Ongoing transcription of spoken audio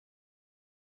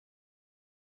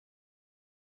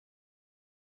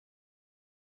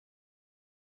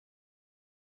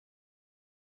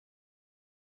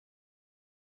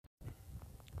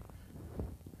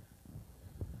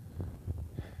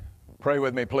Pray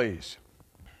with me, please.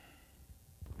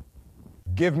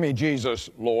 Give me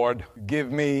Jesus, Lord.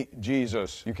 Give me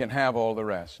Jesus. You can have all the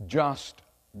rest. Just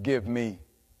give me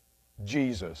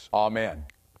Jesus. Amen.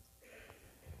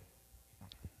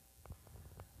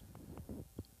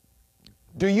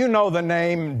 Do you know the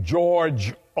name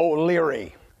George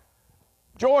O'Leary?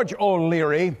 George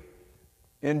O'Leary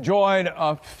enjoyed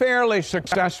a fairly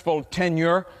successful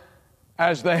tenure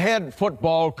as the head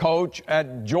football coach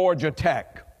at Georgia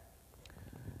Tech.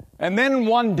 And then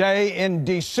one day in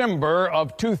December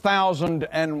of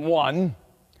 2001,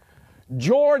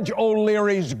 George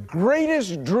O'Leary's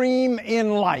greatest dream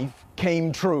in life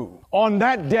came true. On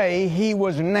that day, he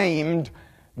was named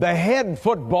the head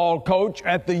football coach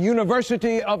at the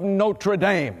University of Notre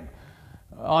Dame.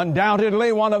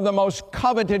 Undoubtedly one of the most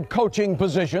coveted coaching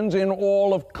positions in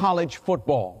all of college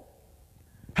football.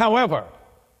 However,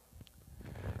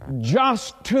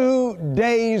 just 2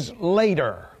 days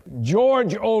later,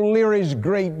 George O'Leary's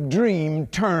great dream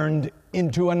turned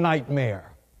into a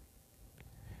nightmare.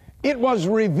 It was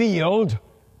revealed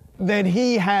that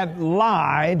he had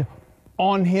lied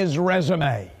on his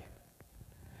resume.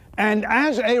 And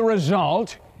as a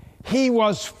result, he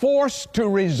was forced to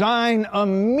resign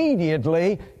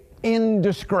immediately in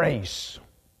disgrace.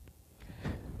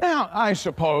 Now, I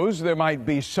suppose there might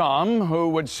be some who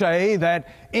would say that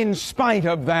in spite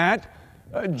of that,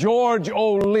 George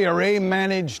O'Leary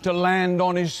managed to land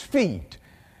on his feet,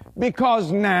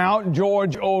 because now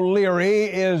George O'Leary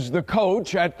is the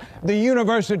coach at the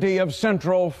University of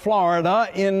Central Florida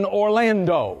in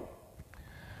Orlando.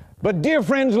 But dear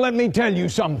friends, let me tell you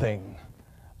something.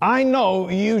 I know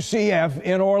UCF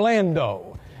in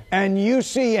Orlando, and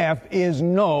UCF is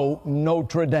no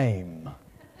Notre Dame.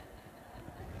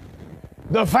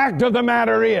 The fact of the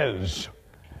matter is,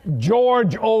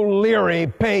 George O'Leary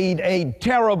paid a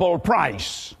terrible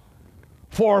price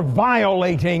for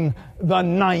violating the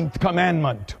 9th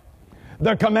commandment,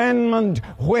 the commandment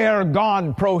where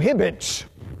God prohibits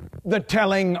the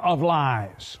telling of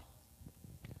lies.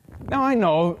 Now, I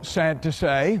know, sad to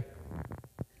say,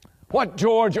 what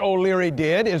George O'Leary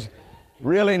did is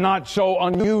really not so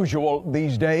unusual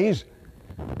these days.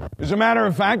 As a matter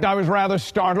of fact, I was rather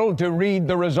startled to read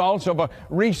the results of a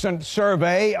recent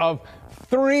survey of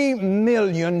 3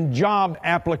 million job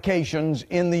applications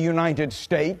in the United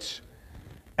States.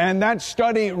 And that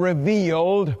study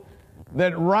revealed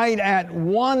that right at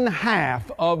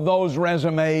 1/2 of those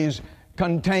resumes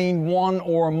contained one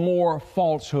or more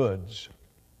falsehoods.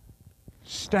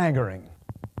 Staggering.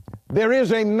 There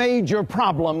is a major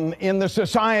problem in the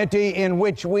society in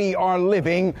which we are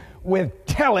living with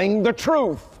telling the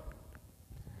truth.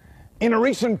 In a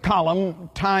recent column,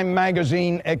 Time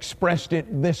magazine expressed it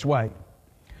this way: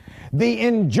 the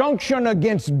injunction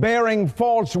against bearing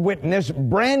false witness,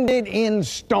 branded in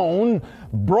stone,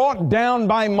 brought down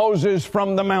by Moses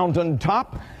from the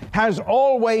mountaintop, has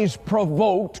always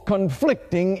provoked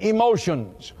conflicting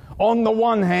emotions. On the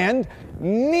one hand,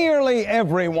 nearly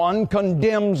everyone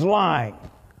condemns lying.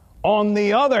 On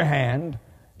the other hand,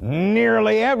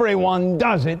 nearly everyone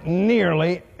does it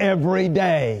nearly every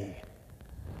day.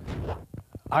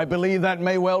 I believe that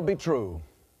may well be true.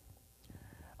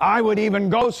 I would even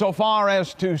go so far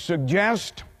as to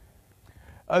suggest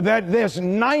that this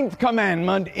 9th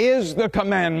commandment is the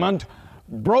commandment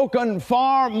broken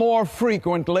far more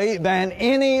frequently than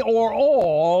any or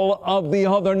all of the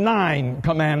other 9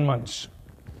 commandments.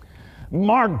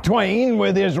 Mark Twain,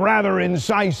 with his rather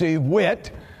incisive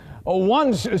wit,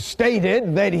 once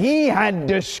stated that he had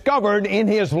discovered in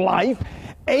his life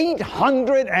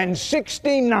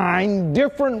 869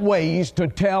 different ways to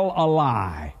tell a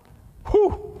lie.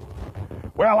 Whew!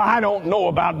 Well, I don't know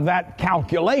about that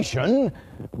calculation,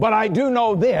 but I do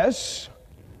know this.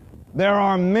 There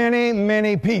are many,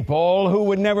 many people who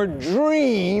would never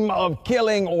dream of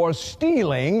killing or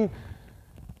stealing,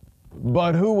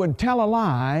 but who would tell a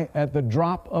lie at the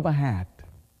drop of a hat.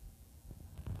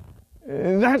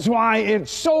 That's why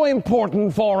it's so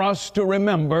important for us to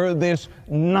remember this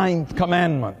 9th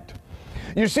commandment.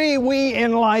 You see, we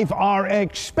in life are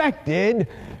expected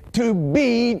to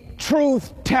be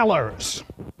truth tellers.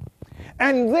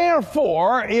 And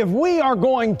therefore, if we are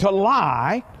going to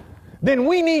lie, then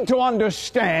we need to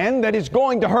understand that it's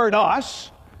going to hurt us.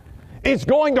 It's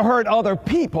going to hurt other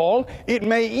people. It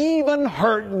may even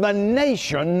hurt the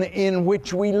nation in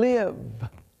which we live.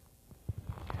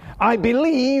 I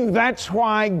believe that's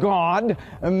why God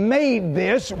made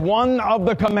this one of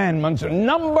the commandments.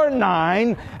 Number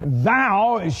 9,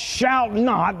 thou shalt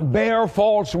not bear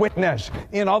false witness.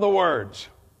 In other words,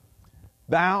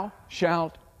 thou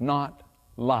shalt not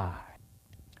lie.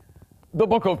 The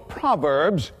book of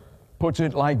Proverbs puts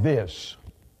it like this: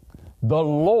 the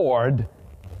Lord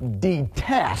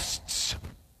detests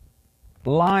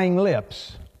lying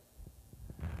lips,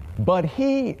 but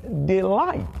He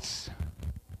delights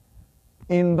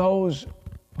in those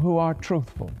who are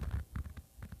truthful.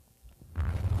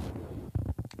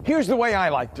 Here's the way I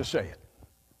like to say it.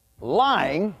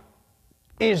 Lying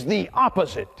is the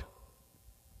opposite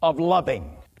of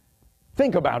loving.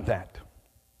 Think about that.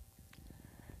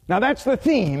 Now that's the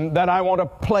theme that I want to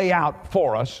play out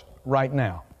for us right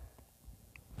now.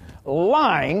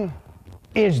 Lying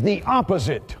is the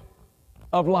opposite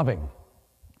of loving.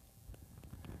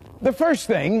 The first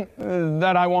thing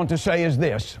that I want to say is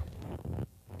this: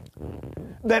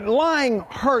 that lying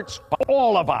hurts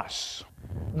all of us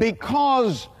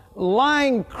because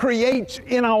lying creates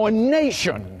in our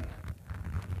nation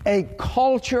a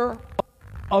culture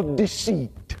of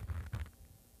deceit.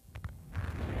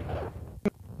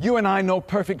 You and I know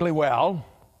perfectly well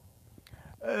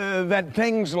that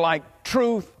things like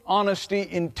truth, honesty,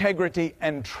 integrity,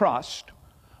 and trust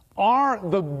are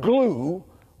the glue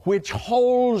which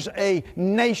holds a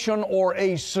nation or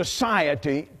a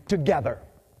society together.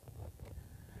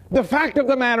 The fact of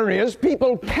the matter is,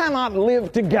 people cannot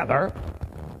live together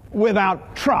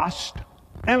without trust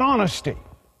and honesty.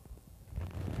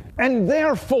 And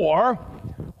therefore,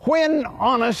 when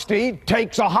honesty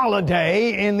takes a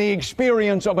holiday in the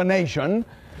experience of a nation,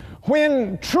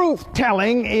 when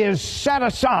truth-telling is set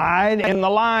aside in the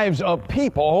lives of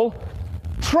people,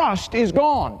 trust is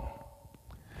gone.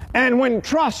 And when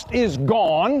trust is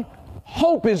gone,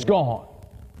 hope is gone.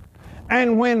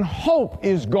 And when hope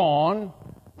is gone,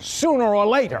 sooner or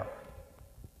later,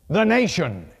 the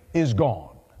nation is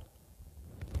gone.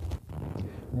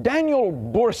 Daniel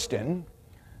Boorstin,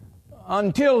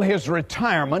 until his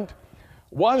retirement,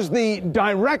 was the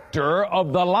director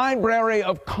of the Library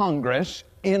of Congress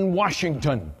in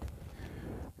Washington.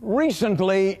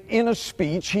 Recently, in a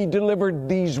speech, he delivered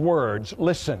these words.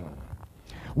 Listen.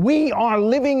 We are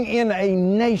living in a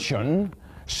nation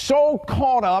so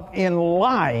caught up in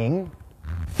lying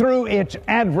through its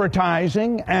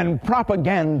advertising and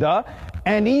propaganda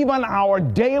and even our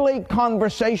daily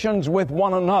conversations with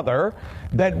one another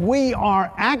that we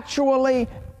are actually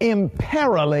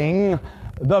imperiling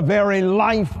the very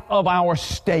life of our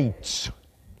states.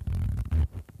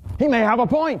 He may have a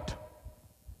point.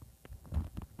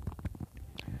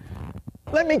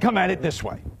 Let me come at it this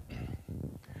way.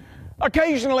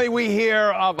 Occasionally we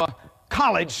hear of a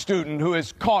college student who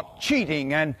is caught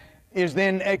cheating and is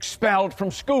then expelled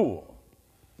from school.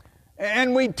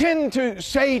 And we tend to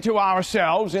say to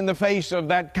ourselves in the face of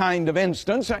that kind of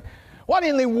instance, what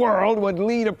in the world would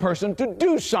lead a person to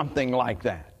do something like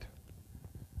that?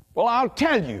 Well, I'll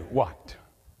tell you what.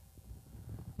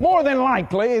 More than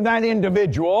likely, that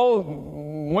individual,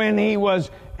 when he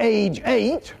was age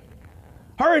 8,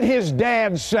 heard his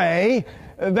dad say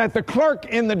that the clerk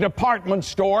in the department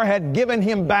store had given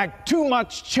him back too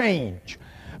much change,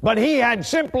 but he had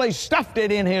simply stuffed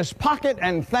it in his pocket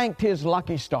and thanked his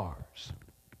lucky stars.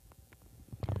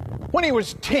 When he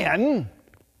was 10,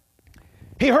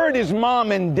 he heard his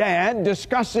mom and dad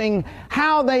discussing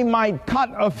how they might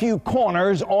cut a few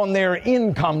corners on their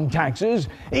income taxes.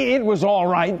 It was all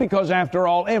right because, after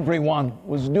all, everyone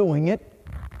was doing it.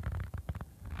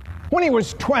 When he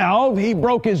was 12, he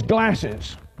broke his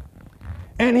glasses.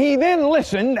 And he then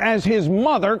listened as his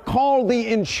mother called the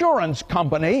insurance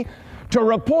company to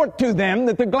report to them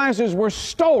that the glasses were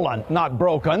stolen, not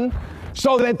broken,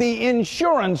 so that the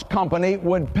insurance company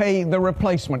would pay the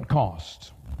replacement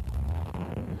costs.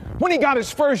 When he got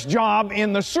his first job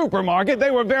in the supermarket, they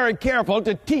were very careful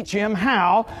to teach him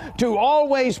how to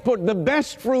always put the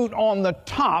best fruit on the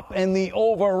top and the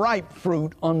overripe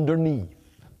fruit underneath.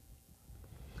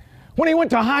 When he went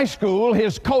to high school,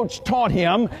 his coach taught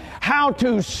him how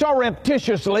to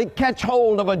surreptitiously catch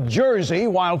hold of a jersey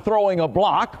while throwing a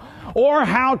block, or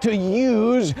how to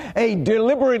use a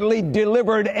deliberately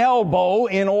delivered elbow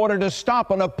in order to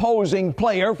stop an opposing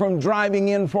player from driving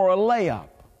in for a layup.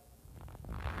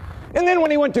 And then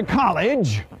when he went to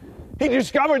college, he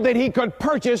discovered that he could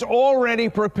purchase already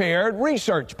prepared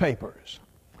research papers.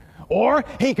 Or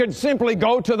he could simply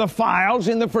go to the files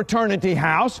in the fraternity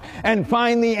house and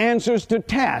find the answers to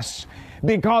tests,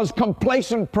 because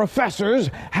complacent professors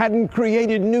hadn't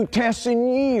created new tests in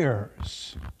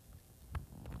years.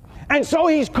 And so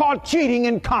he's caught cheating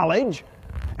in college,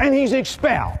 and he's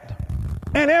expelled.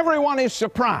 And everyone is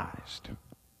surprised,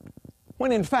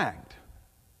 when in fact,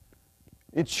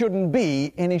 it shouldn't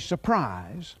be any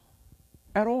surprise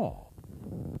at all.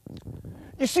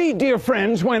 You see, dear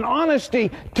friends, when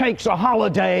honesty takes a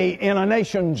holiday in a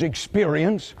nation's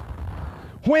experience,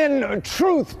 When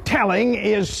truth-telling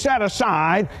is set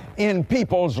aside in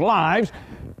people's lives,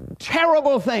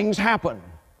 terrible things happen.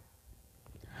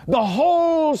 The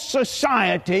whole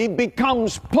society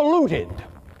becomes polluted.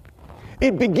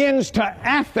 It begins to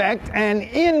affect and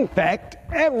infect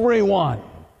everyone.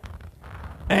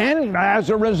 And as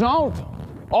a result,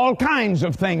 all kinds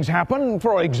of things happen.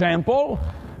 For example,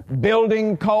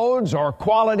 building codes or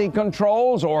quality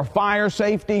controls or fire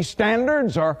safety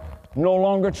standards are no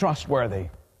longer trustworthy.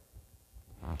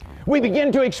 We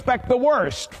begin to expect the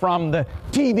worst from the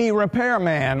TV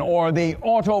repairman or the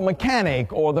auto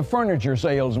mechanic or the furniture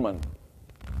salesman.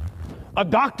 A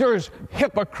doctor's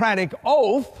Hippocratic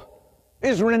oath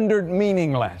is rendered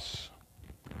meaningless.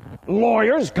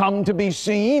 Lawyers come to be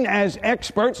seen as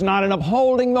experts not in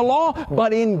upholding the law,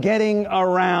 but in getting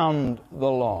around the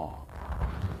law.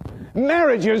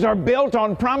 Marriages are built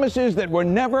on promises that were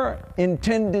never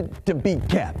intended to be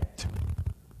kept.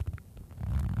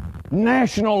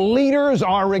 National leaders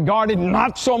are regarded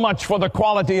not so much for the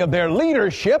quality of their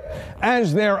leadership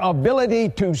as their ability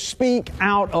to speak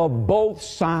out of both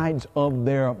sides of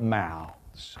their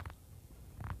mouths.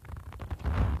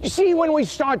 You see, when we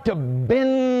start to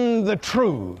bend the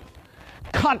truth,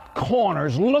 cut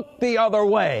corners, look the other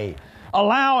way,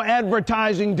 allow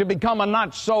advertising to become a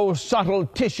not-so-subtle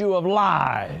tissue of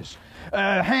lies,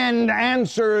 hand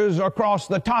answers across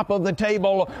the top of the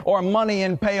table or money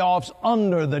and payoffs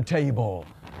under the table.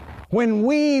 When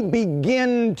we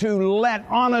begin to let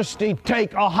honesty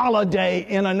take a holiday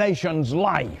in a nation's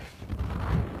life,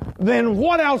 then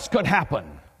what else could happen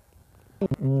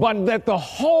but that the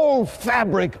whole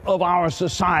fabric of our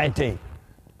society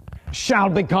shall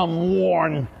become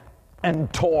worn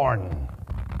and torn?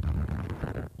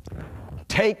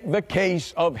 Take the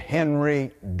case of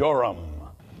Henry Durham.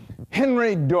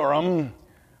 Henry Durham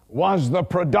was the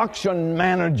production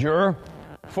manager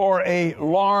for a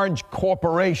large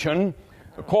corporation,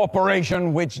 a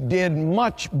corporation which did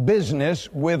much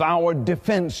business with our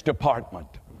Defense Department.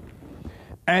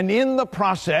 And in the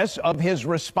process of his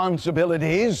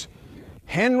responsibilities,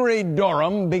 Henry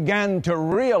Durham began to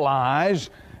realize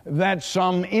that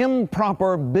some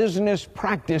improper business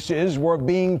practices were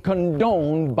being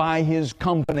condoned by his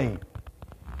company.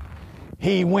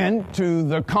 He went to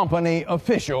the company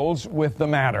officials with the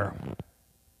matter.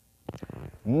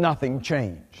 Nothing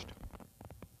changed.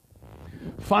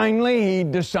 Finally, he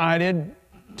decided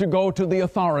to go to the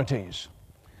authorities.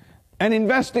 An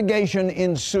investigation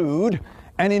ensued,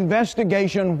 an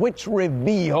investigation which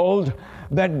revealed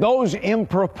that those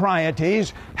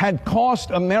improprieties had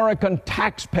cost American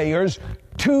taxpayers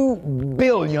 $2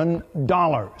 billion.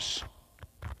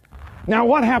 Now,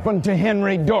 what happened to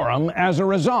Henry Durham as a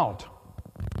result?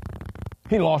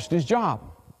 He lost his job.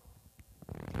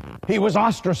 He was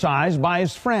ostracized by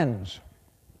his friends.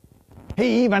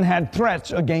 He even had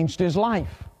threats against his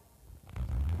life.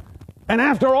 And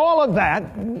after all of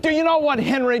that, do you know what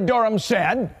Henry Durham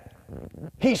said?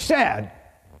 He said,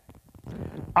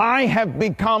 "I have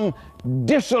become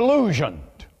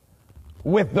disillusioned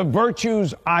with the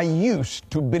virtues I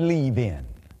used to believe in."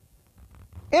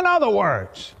 In other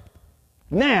words,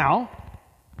 now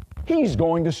he's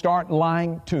going to start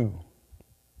lying too.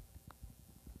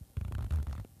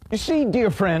 You see, dear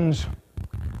friends,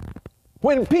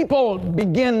 when people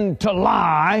begin to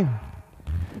lie,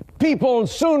 people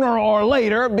sooner or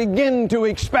later begin to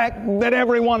expect that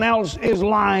everyone else is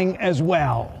lying as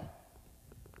well.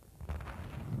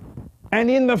 And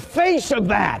in the face of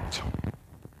that,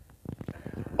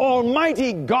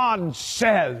 Almighty God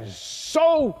says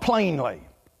so plainly,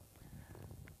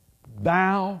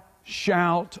 "Thou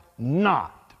shalt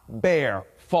not bear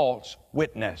false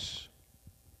witness.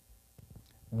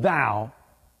 Thou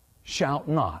shalt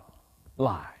not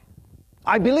lie."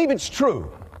 I believe it's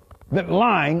true that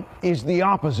lying is the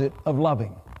opposite of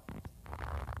loving.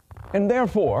 And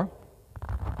therefore,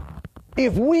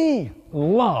 if we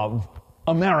love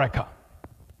America,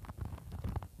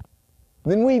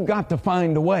 then we've got to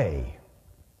find a way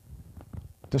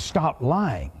to stop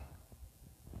lying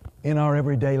in our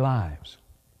everyday lives.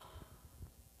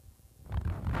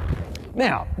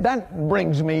 Now, that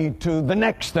brings me to the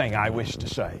next thing I wish to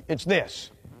say. It's this: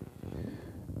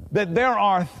 that there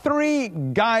are three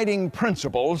guiding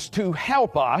principles to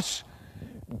help us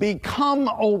become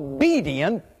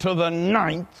obedient to the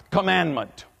 9th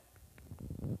commandment.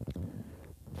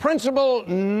 Principle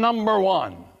number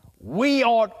 1, we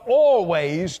ought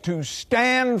always to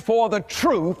stand for the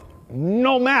truth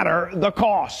no matter the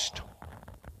cost.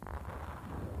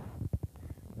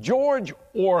 George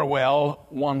Orwell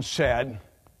once said,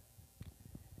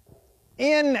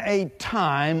 "In a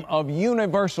time of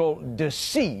universal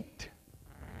deceit,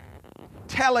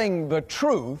 telling the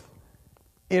truth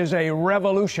is a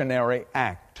revolutionary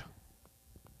act.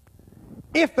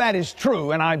 If that is true,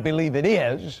 and I believe it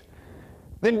is,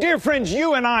 then, dear friends,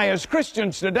 you and I as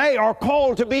Christians today are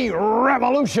called to be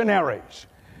revolutionaries.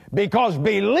 Because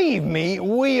believe me,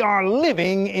 we are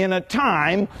living in a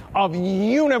time of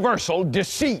universal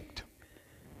deceit.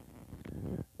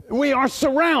 We are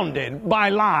surrounded by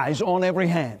lies on every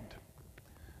hand.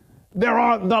 There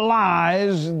are the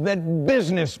lies that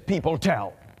business people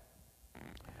tell,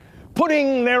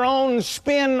 putting their own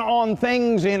spin on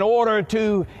things in order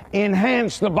to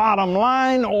enhance the bottom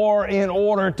line or in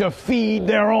order to feed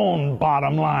their own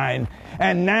bottom line.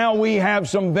 And now we have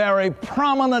some very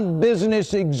prominent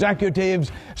business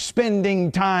executives spending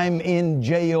time in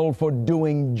jail for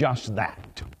doing just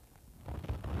that.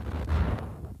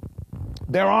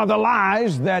 There are the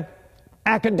lies that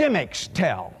academics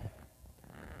tell.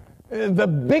 The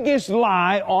biggest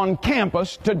lie on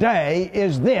campus today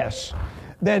is this: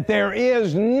 that there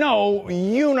is no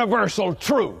universal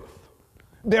truth.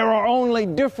 There are only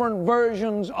different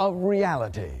versions of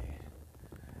reality.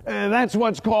 That's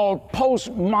what's called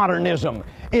postmodernism.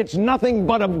 It's nothing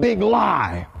but a big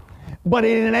lie. But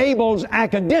it enables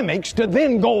academics to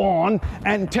then go on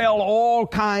and tell all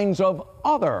kinds of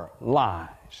other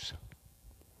lies.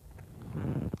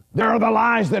 There are the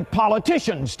lies that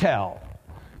politicians tell,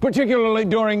 particularly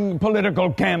during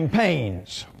political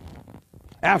campaigns.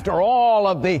 After all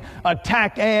of the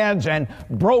attack ads and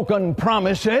broken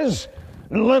promises,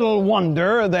 little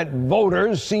wonder that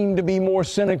voters seem to be more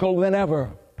cynical than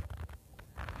ever.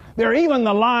 There are even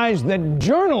the lies that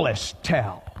journalists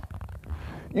tell.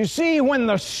 You see, when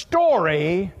the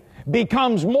story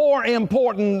becomes more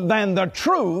important than the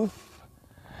truth,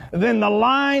 then the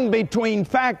line between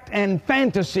fact and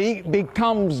fantasy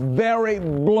becomes very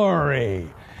blurry.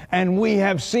 And we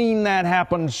have seen that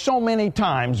happen so many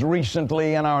times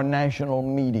recently in our national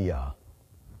media.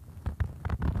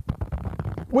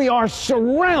 We are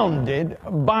surrounded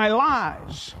by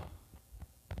lies.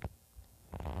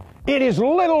 It is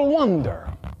little wonder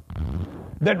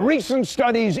that recent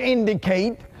studies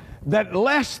indicate that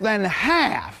less than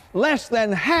half,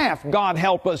 God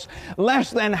help us,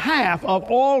 less than half of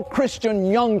all Christian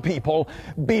young people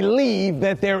believe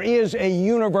that there is a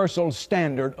universal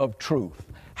standard of truth.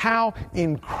 How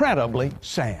incredibly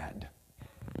sad.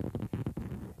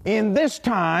 In this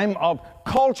time of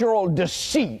cultural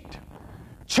deceit,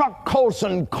 Chuck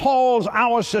Colson calls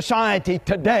our society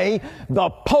today the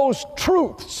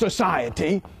post-truth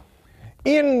society.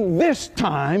 In this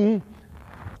time,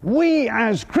 we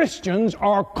as Christians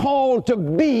are called to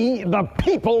be the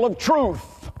people of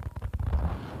truth.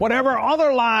 Whatever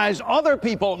other lies other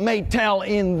people may tell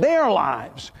in their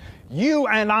lives, you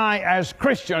and I as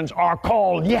Christians are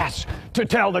called, yes, to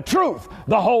tell the truth,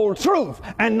 the whole truth,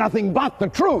 and nothing but the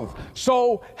truth.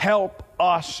 So help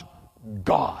us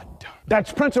God.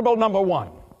 That's principle number one.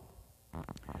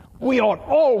 We ought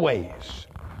always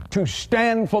to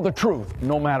stand for the truth,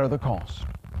 no matter the cost.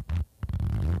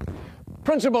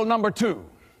 Principle number two,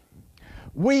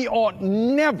 we ought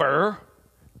never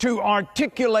to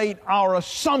articulate our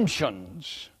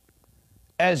assumptions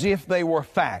as if they were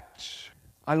facts.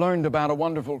 I learned about a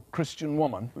wonderful Christian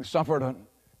woman who suffered a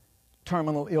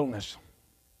terminal illness.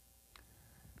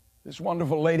 This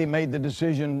wonderful lady made the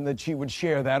decision that she would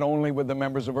share that only with the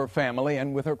members of her family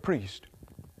and with her priest.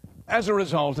 As a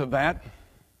result of that,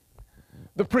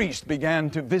 the priest began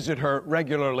to visit her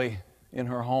regularly in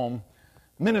her home,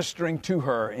 ministering to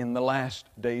her in the last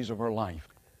days of her life.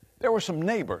 There were some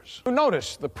neighbors who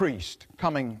noticed the priest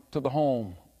coming to the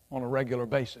home on a regular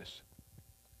basis,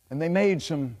 and they made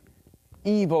some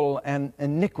evil and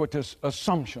iniquitous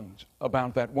assumptions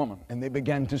about that woman, and they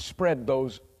began to spread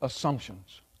those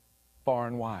assumptions far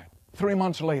and wide. 3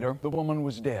 months later, the woman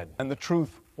was dead, and the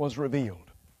truth was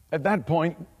revealed. At that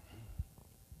point,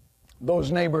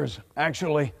 those neighbors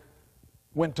actually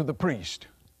went to the priest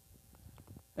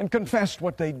and confessed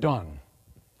what they'd done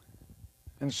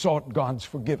and sought God's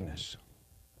forgiveness.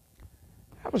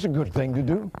 That was a good thing to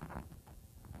do.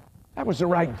 That was the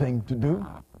right thing to do.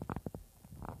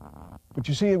 But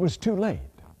you see, it was too late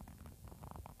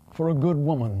for a good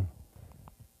woman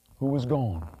who was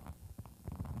gone.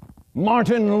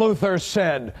 Martin Luther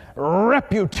said,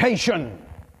 reputation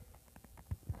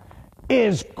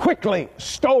is quickly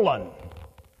stolen,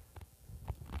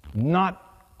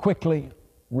 not quickly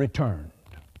returned.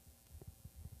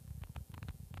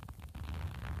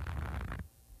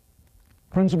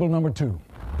 Principle number two,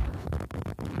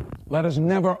 let us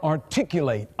never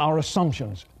articulate our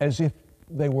assumptions as if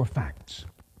they were facts.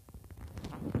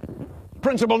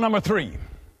 Principle number three,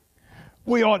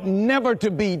 we ought never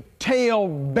to be tale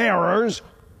bearers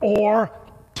or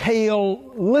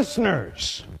tale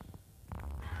listeners.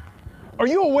 Are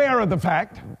you aware of the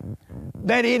fact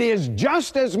that it is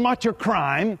just as much a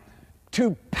crime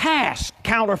to pass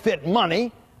counterfeit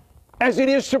money as it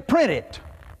is to print it?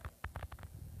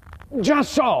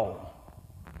 Just so.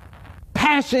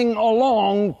 Passing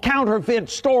along counterfeit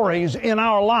stories in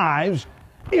our lives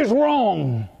is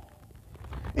wrong.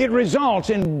 It results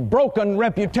in broken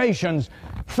reputations,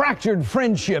 fractured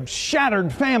friendships,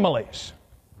 shattered families.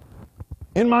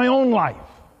 In my own life,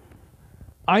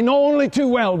 I know only too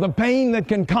well the pain that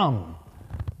can come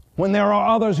when there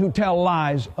are others who tell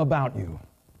lies about you.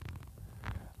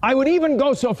 I would even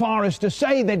go so far as to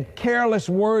say that careless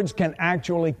words can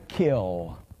actually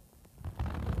kill.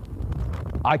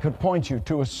 I could point you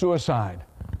to a suicide,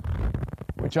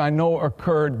 which I know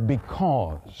occurred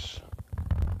because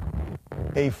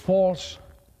a false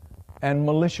and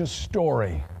malicious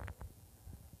story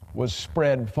was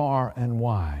spread far and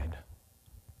wide.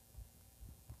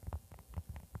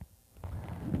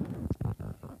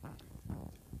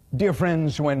 Dear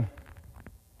friends, when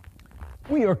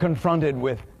we are confronted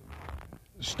with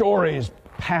stories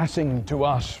passing to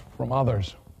us from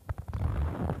others,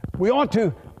 we ought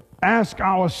to ask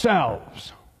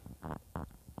ourselves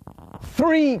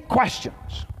 3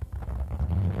 questions.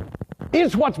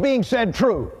 Is what's being said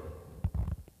true?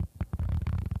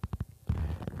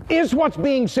 Is what's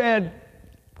being said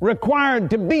required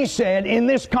to be said in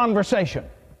this conversation?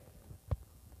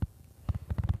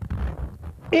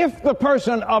 If the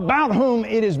person about whom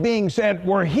it is being said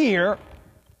were here,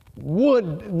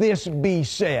 would this be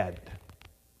said?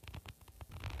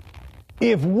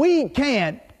 If we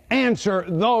can't answer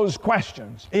those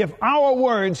questions, if our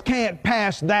words can't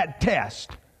pass that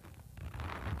test,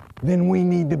 then we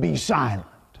need to be silent.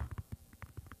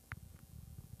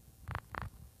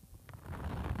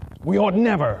 We ought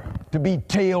never to be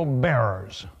tale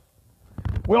bearers.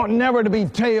 We ought never to be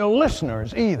tale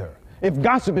listeners either. If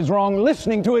gossip is wrong,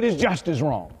 listening to it is just as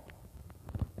wrong.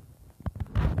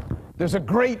 There's a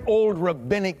great old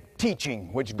rabbinic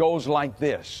teaching which goes like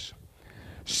this: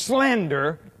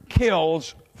 slander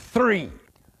kills 3.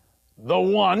 The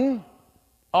one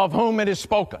of whom it is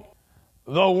spoken,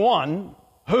 the one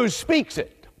who speaks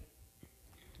it,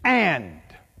 and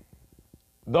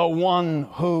the one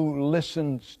who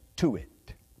listens to it.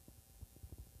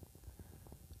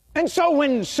 And so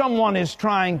when someone is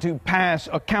trying to pass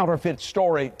a counterfeit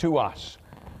story to us,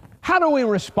 how do we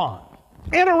respond?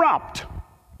 Interrupt.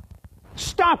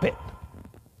 Stop it.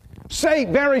 Say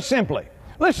very simply,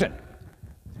 listen,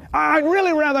 I'd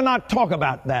really rather not talk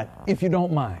about that if you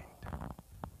don't mind.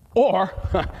 Or,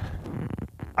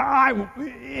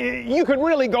 you could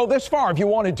really go this far if you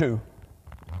wanted to.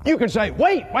 You could say,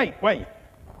 wait.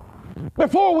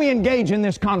 Before we engage in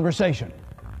this conversation,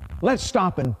 let's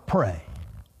stop and pray.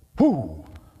 Whew.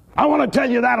 I want to tell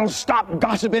you that'll stop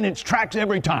gossip in its tracks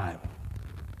every time.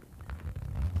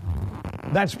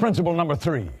 That's principle number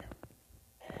 3.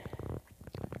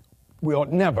 We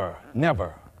ought never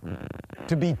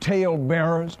to be tale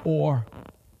bearers or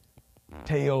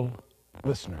tale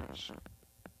listeners.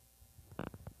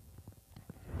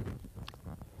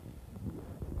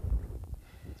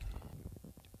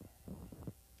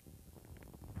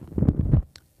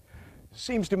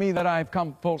 Seems to me that I've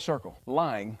come full circle.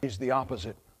 Lying is the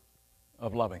opposite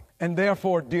of loving. And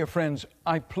therefore, dear friends,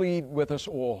 I plead with us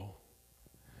all.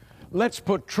 Let's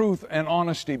put truth and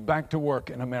honesty back to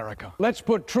work in America. Let's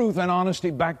put truth and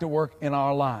honesty back to work in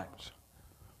our lives.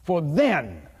 For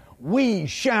then we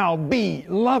shall be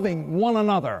loving one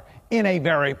another in a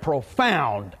very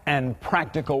profound and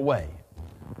practical way.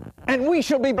 And we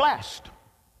shall be blessed.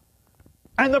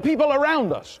 And the people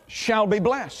around us shall be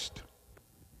blessed.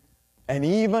 And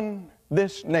even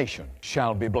this nation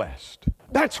shall be blessed.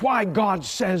 That's why God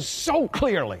says so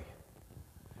clearly,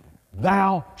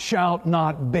 thou shalt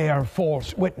not bear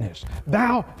false witness.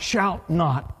 Thou shalt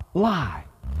not lie.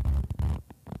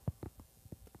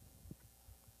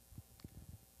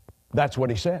 That's what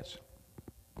he says.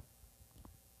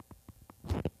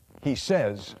 He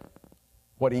says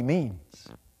what he means.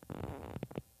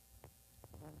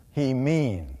 He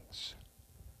means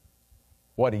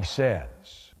what he says.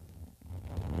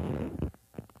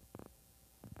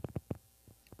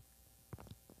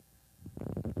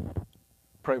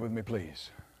 Pray with me, please.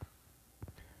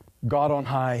 God on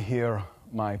high, hear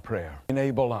my prayer.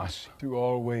 Enable us to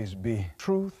always be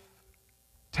truth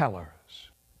tellers,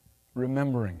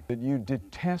 remembering that you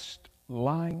detest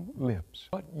lying lips,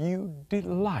 but you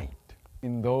delight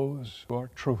in those who are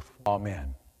truthful.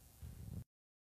 Amen.